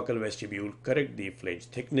 Underfilled buccal vestibule, correct the flange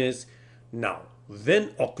thickness. Now,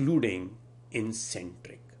 when occluding in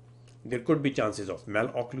centric, there could be chances of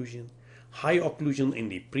malocclusion, high occlusion in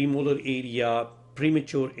the premolar area,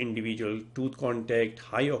 premature individual tooth contact,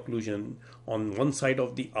 high occlusion on one side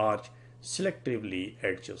of the arch. Selectively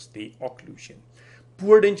adjust the occlusion.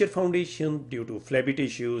 Poor denture foundation due to flabby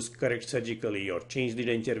tissues, correct surgically or change the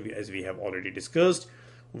denture as we have already discussed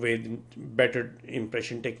with better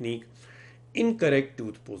impression technique. Incorrect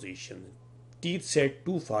tooth position, teeth set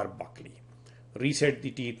too far buccally. Reset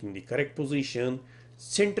the teeth in the correct position.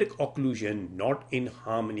 Centric occlusion not in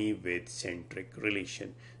harmony with centric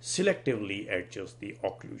relation. Selectively adjust the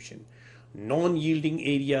occlusion. Non-yielding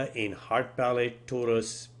area in hard palate,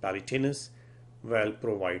 torus palatinus, well,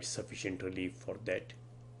 provide sufficient relief for that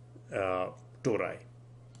tori.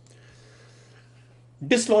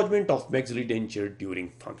 Dislodgement of maxillary denture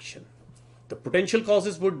during function. The potential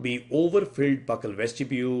causes would be overfilled buccal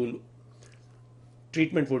vestibule.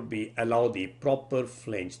 Treatment would be allow the proper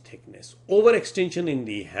flange thickness. Overextension in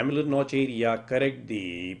the hamellar notch area, correct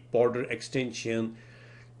the border extension.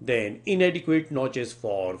 Then inadequate notches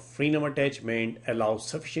for frenum attachment allow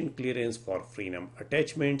sufficient clearance for frenum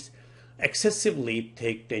attachments. Excessively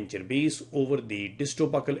thick denture base over the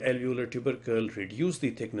distobuccal alveolar tubercle reduce the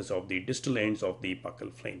thickness of the distal ends of the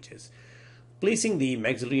buccal flanges. Placing the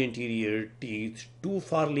maxillary anterior teeth too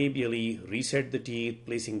far labially reset the teeth.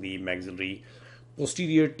 Placing the maxillary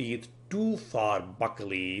posterior teeth too far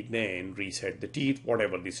buccally, then reset the teeth,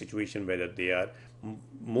 whatever the situation, whether they are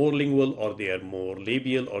more lingual or they are more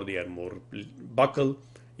labial or they are more buccal,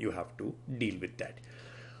 you have to deal with that.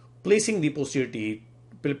 Placing the posterior teeth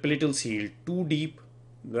palatal seal too deep,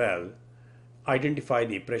 well, identify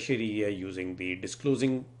the pressure area using the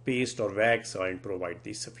disclosing paste or wax and provide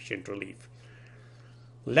the sufficient relief.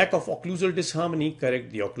 Lack of occlusal disharmony,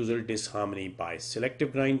 correct the occlusal disharmony by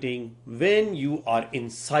selective grinding. When you are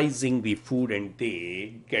incising the food and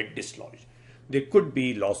they get dislodged, there could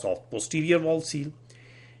be loss of posterior wall seal.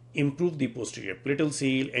 Improve the posterior palatal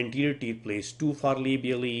seal. Anterior teeth placed too far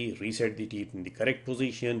labially, reset the teeth in the correct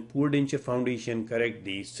position. Poor denture foundation,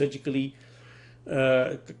 corrected surgically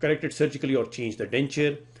or change the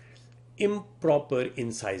denture. Improper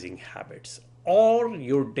incising habits, or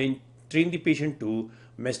train the patient to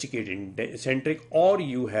masticate in centric, or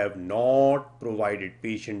you have not provided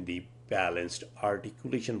patient the balanced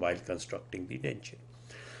articulation while constructing the denture.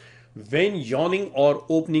 When yawning or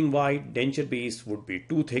opening wide, denture base would be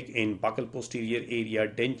too thick in buccal posterior area.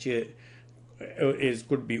 Denture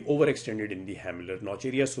could be overextended in the hamular notch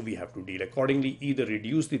area, so we have to deal accordingly. Either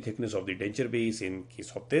reduce the thickness of the denture base in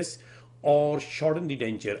case of this, or shorten the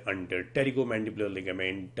denture under pterygomandibular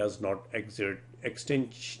ligament. Does not exert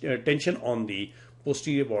tension on the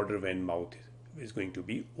posterior border when mouth is going to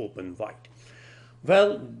be open wide.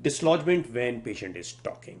 Well, dislodgement when patient is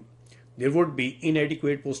talking. There would be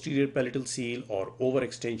inadequate posterior palatal seal or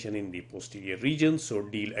overextension in the posterior region, so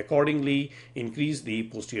deal accordingly. Increase the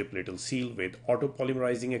posterior palatal seal with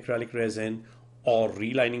autopolymerizing acrylic resin or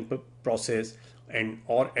relining process, and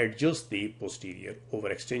or adjust the posterior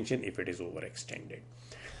overextension if it is overextended.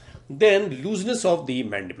 Then looseness of the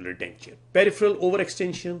mandibular denture. Peripheral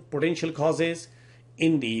overextension, potential causes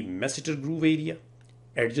in the masseter groove area.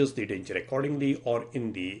 Adjust the denture accordingly, or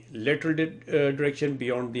in the lateral direction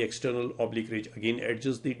beyond the external oblique ridge, again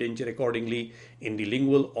adjust the denture accordingly. In the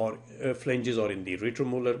lingual or flanges or in the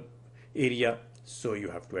retromolar area, so you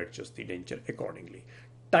have to adjust the denture accordingly.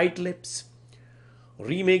 Tight lips.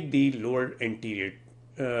 Remake the lower anterior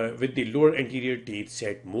with the lower anterior teeth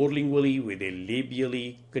set more lingually with a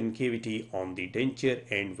labially concavity on the denture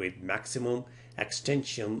and with maximum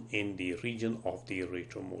extension in the region of the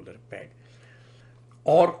retromolar pad,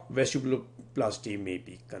 or vestibuloplasty may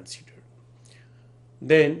be considered.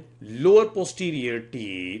 Then lower posterior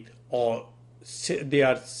teeth, or they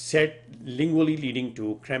are set lingually leading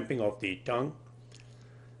to cramping of the tongue.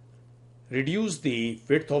 Reduce the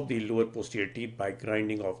width of the lower posterior teeth by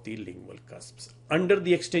grinding of the lingual cusps. Under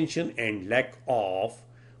the extension and lack of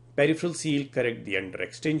peripheral seal, correct the under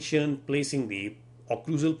extension. Placing the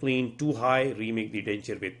occlusal plane too high, remake the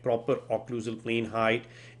denture with proper occlusal plane height.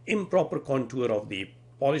 Improper contour of the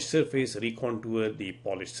polished surface, recontour the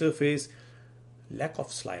polished surface. Lack of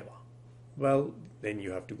saliva. Well, then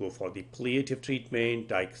you have to go for the palliative treatment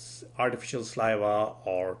like artificial saliva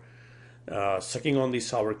or sucking on the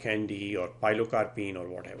sour candy or pilocarpine or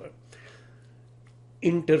whatever.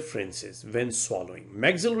 Interferences when swallowing.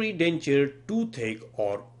 Maxillary denture too thick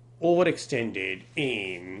or overextended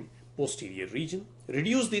in posterior region.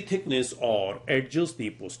 Reduce the thickness or adjust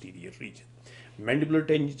the posterior region. Mandibular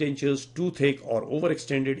dentures too thick or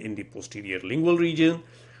overextended in the posterior lingual region.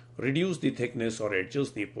 Reduce the thickness or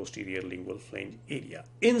adjust the posterior lingual flange area.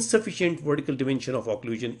 Insufficient vertical dimension of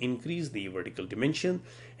occlusion, increase the vertical dimension.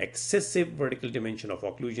 Excessive vertical dimension of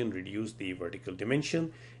occlusion, reduce the vertical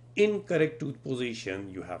dimension. Incorrect tooth position,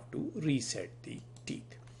 you have to reset the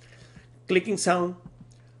teeth. Clicking sound.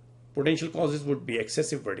 Potential causes would be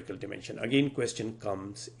excessive vertical dimension. Again, question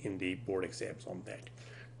comes in the board exams on that.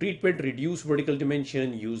 Treatment: reduce vertical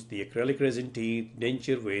dimension, use the acrylic resin teeth,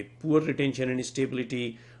 denture with poor retention and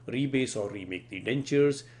stability, rebase or remake the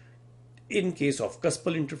dentures. In case of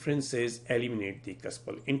cuspal interferences, eliminate the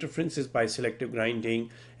cuspal interferences by selective grinding.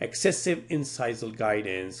 Excessive incisal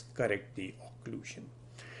guidance, correct the occlusion.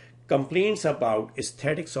 Complaints about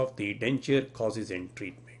aesthetics of the denture, causes and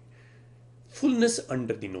treatment. Fullness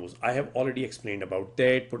under the nose, I have already explained about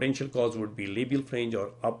that. Potential cause would be labial flange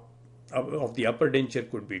or of the upper denture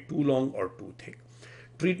could be too long or too thick.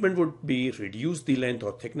 Treatment would be reduce the length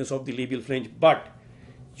or thickness of the labial flange, but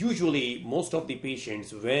usually most of the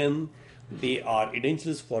patients, when they are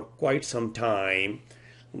edentulous for quite some time,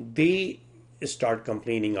 they start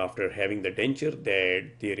complaining after having the denture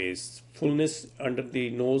that there is fullness under the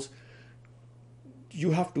nose,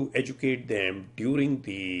 you have to educate them during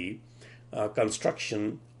the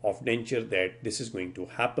construction of denture that this is going to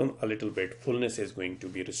happen a little bit. Fullness is going to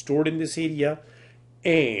be restored in this area.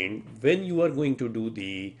 And when you are going to do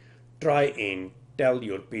the try-in, tell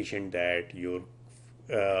your patient that your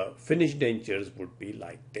finished dentures would be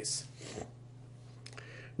like this.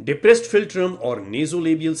 Depressed philtrum or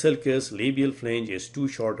nasolabial sulcus, labial flange is too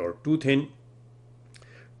short or too thin.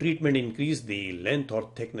 Treatment increase the length or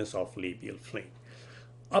thickness of labial flange.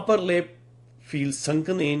 Upper lip feels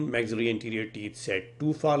sunken in, maxillary anterior teeth set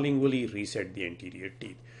too far lingually, reset the anterior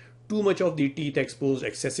teeth. Too much of the teeth exposed,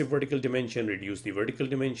 excessive vertical dimension, reduce the vertical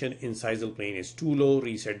dimension. Incisal plane is too low,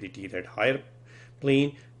 reset the teeth at higher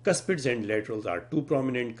plane. Cuspids and laterals are too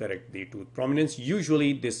prominent, correct the tooth prominence.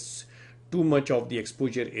 Usually this too much of the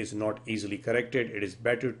exposure is not easily corrected. It is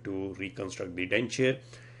better to reconstruct the denture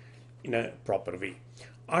in a proper way.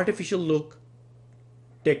 Artificial look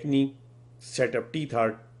technique setup teeth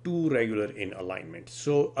are too regular in alignment.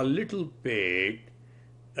 So a little bit,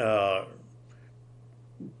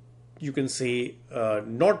 you can say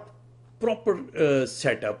not proper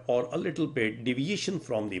setup or a little bit deviation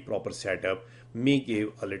from the proper setup may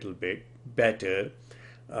give a little bit better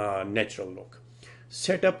natural look.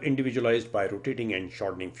 Setup individualized by rotating and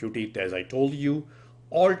shortening few teeth. As I told you,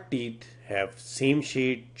 all teeth have same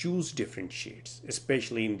shade, choose different shades,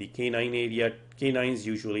 especially in the canine area. Canines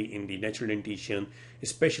usually in the natural dentition,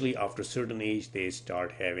 especially after certain age, they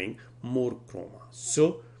start having more chroma.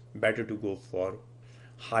 So better to go for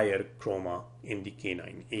higher chroma in the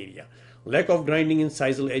canine area. Lack of grinding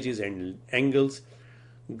incisal edges and angles.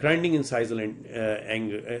 Grinding incisal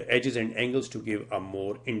and edges and angles to give a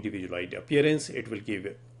more individualized appearance. It will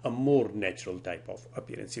give a more natural type of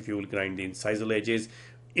appearance if you will grind the incisal edges.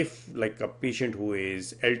 If like a patient who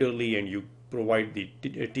is elderly and you provide the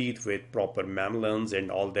teeth with proper mamelons and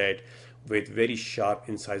all that with very sharp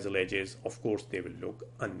incisal edges, of course they will look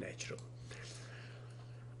unnatural.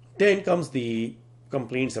 Then comes the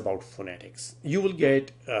complaints about phonetics. You will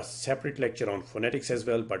get a separate lecture on phonetics as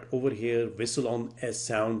well, but over here whistle on S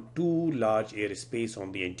sound, too large air space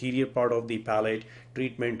on the anterior part of the palate.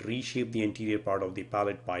 Treatment, reshape the anterior part of the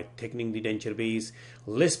palate by thickening the denture base.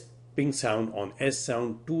 Lisping sound on S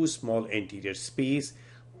sound, too small anterior space,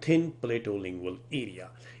 thin palatolingual area.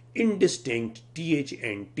 Indistinct TH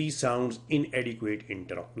and T sounds, inadequate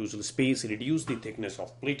interocclusal space. Reduce the thickness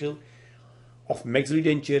of palatal of maxillary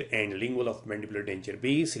denture and lingual of mandibular denture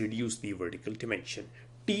base. Reduce the vertical dimension.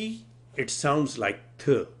 T, it sounds like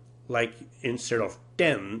th, like instead of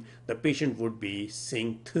 10 the patient would be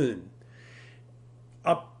saying thin.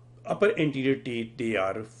 Upper anterior teeth, they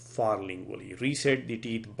are far lingually. Reset the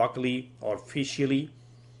teeth buccally or facially.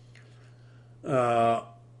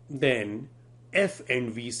 Then F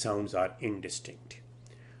and V sounds are indistinct.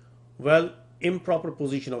 Well, improper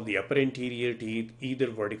position of the upper anterior teeth,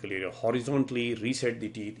 either vertically or horizontally. Reset the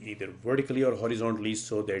teeth either vertically or horizontally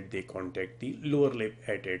so that they contact the lower lip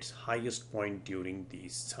at its highest point during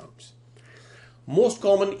these sounds. Most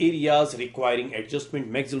common areas requiring adjustment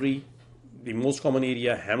maxillary. The most common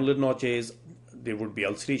area, hamular notches. There would be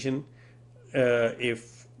ulceration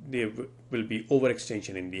if there will be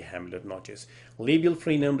overextension in the hamular notches. Labial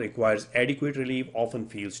frenum requires adequate relief, often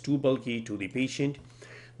feels too bulky to the patient.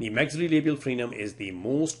 The maxillary labial frenum is the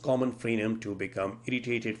most common frenum to become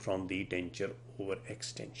irritated from the denture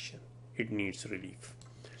overextension. It needs relief.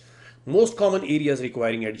 Most common areas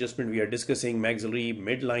requiring adjustment, we are discussing maxillary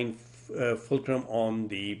midline fulcrum on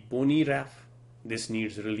the bony raphe. This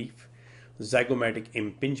needs relief. Zygomatic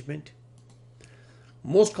impingement.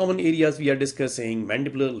 Most common areas we are discussing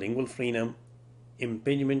mandibular lingual frenum.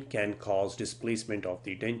 Impingement can cause displacement of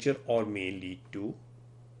the denture or may lead to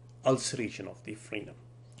ulceration of the frenum.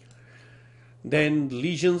 Then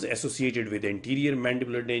lesions associated with anterior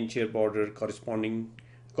mandibular denture border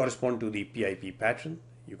correspond to the PIP pattern.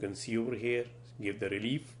 You can see over here, give the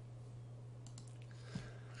relief.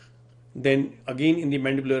 Then again in the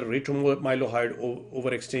mandibular retromylohyoid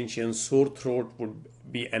overextension, sore throat would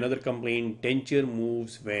be another complaint. Denture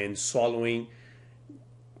moves when swallowing.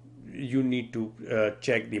 You need to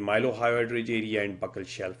check the mylohyoid ridge area and buccal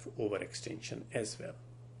shelf overextension as well.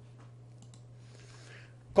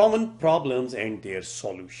 Common problems and their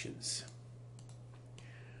solutions.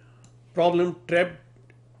 Problem, trapped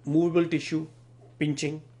movable tissue,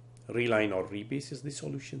 pinching, reline or rebase is the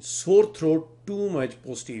solution. Sore throat, too much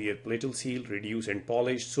posterior palatal seal, reduce and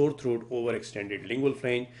polish. Sore throat, overextended lingual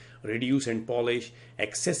flange, reduce and polish.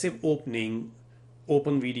 Excessive open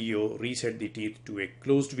video, reset the teeth to a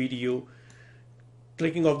closed video.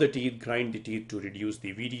 Clicking of the teeth, grind the teeth to reduce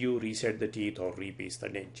the video, reset the teeth or rebase the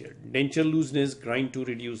denture. Denture looseness, grind to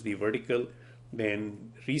reduce the vertical,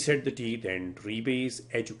 then reset the teeth and rebase,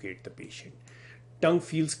 educate the patient. Tongue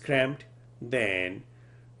feels cramped, then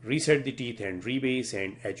reset the teeth and rebase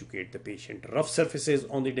and educate the patient. Rough surfaces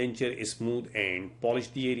on the denture is smooth and polish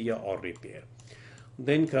the area or repair.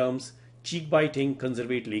 Then comes cheek biting,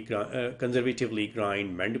 conservatively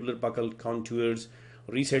grind mandibular buccal contours,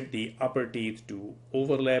 reset the upper teeth to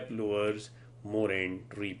overlap lowers more and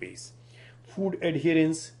rebase. Food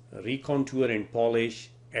adherence, recontour and polish,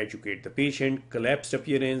 educate the patient. Collapsed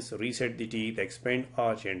appearance, reset the teeth, expand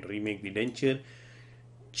arch and remake the denture.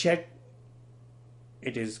 Check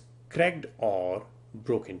it is cracked or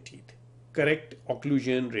broken teeth. Correct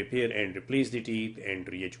occlusion, repair and replace the teeth and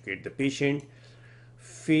re-educate the patient.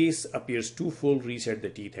 Face appears too full, reset the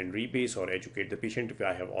teeth and rebase or educate the patient.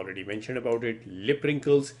 I have already mentioned about it. Lip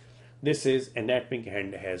wrinkles, this is anatomic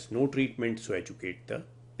and has no treatment, so educate the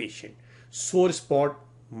patient. Sore spot,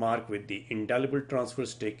 mark with the indelible transfer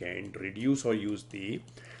stick and reduce or use the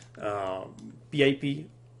PIP,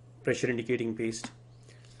 pressure indicating paste.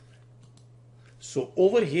 So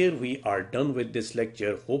over here we are done with this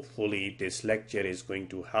lecture. Hopefully this lecture is going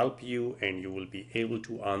to help you and you will be able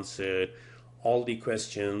to answer all the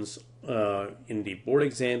questions in the board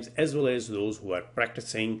exams as well as those who are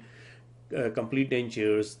practicing complete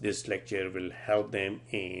dentures. This lecture will help them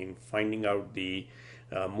in finding out the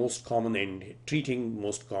most common and treating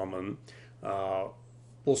most common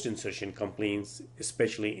post-insertion complaints,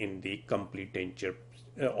 especially in the complete denture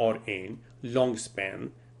or in long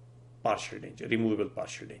span partial denture, removable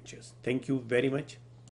partial dentures. Thank you very much.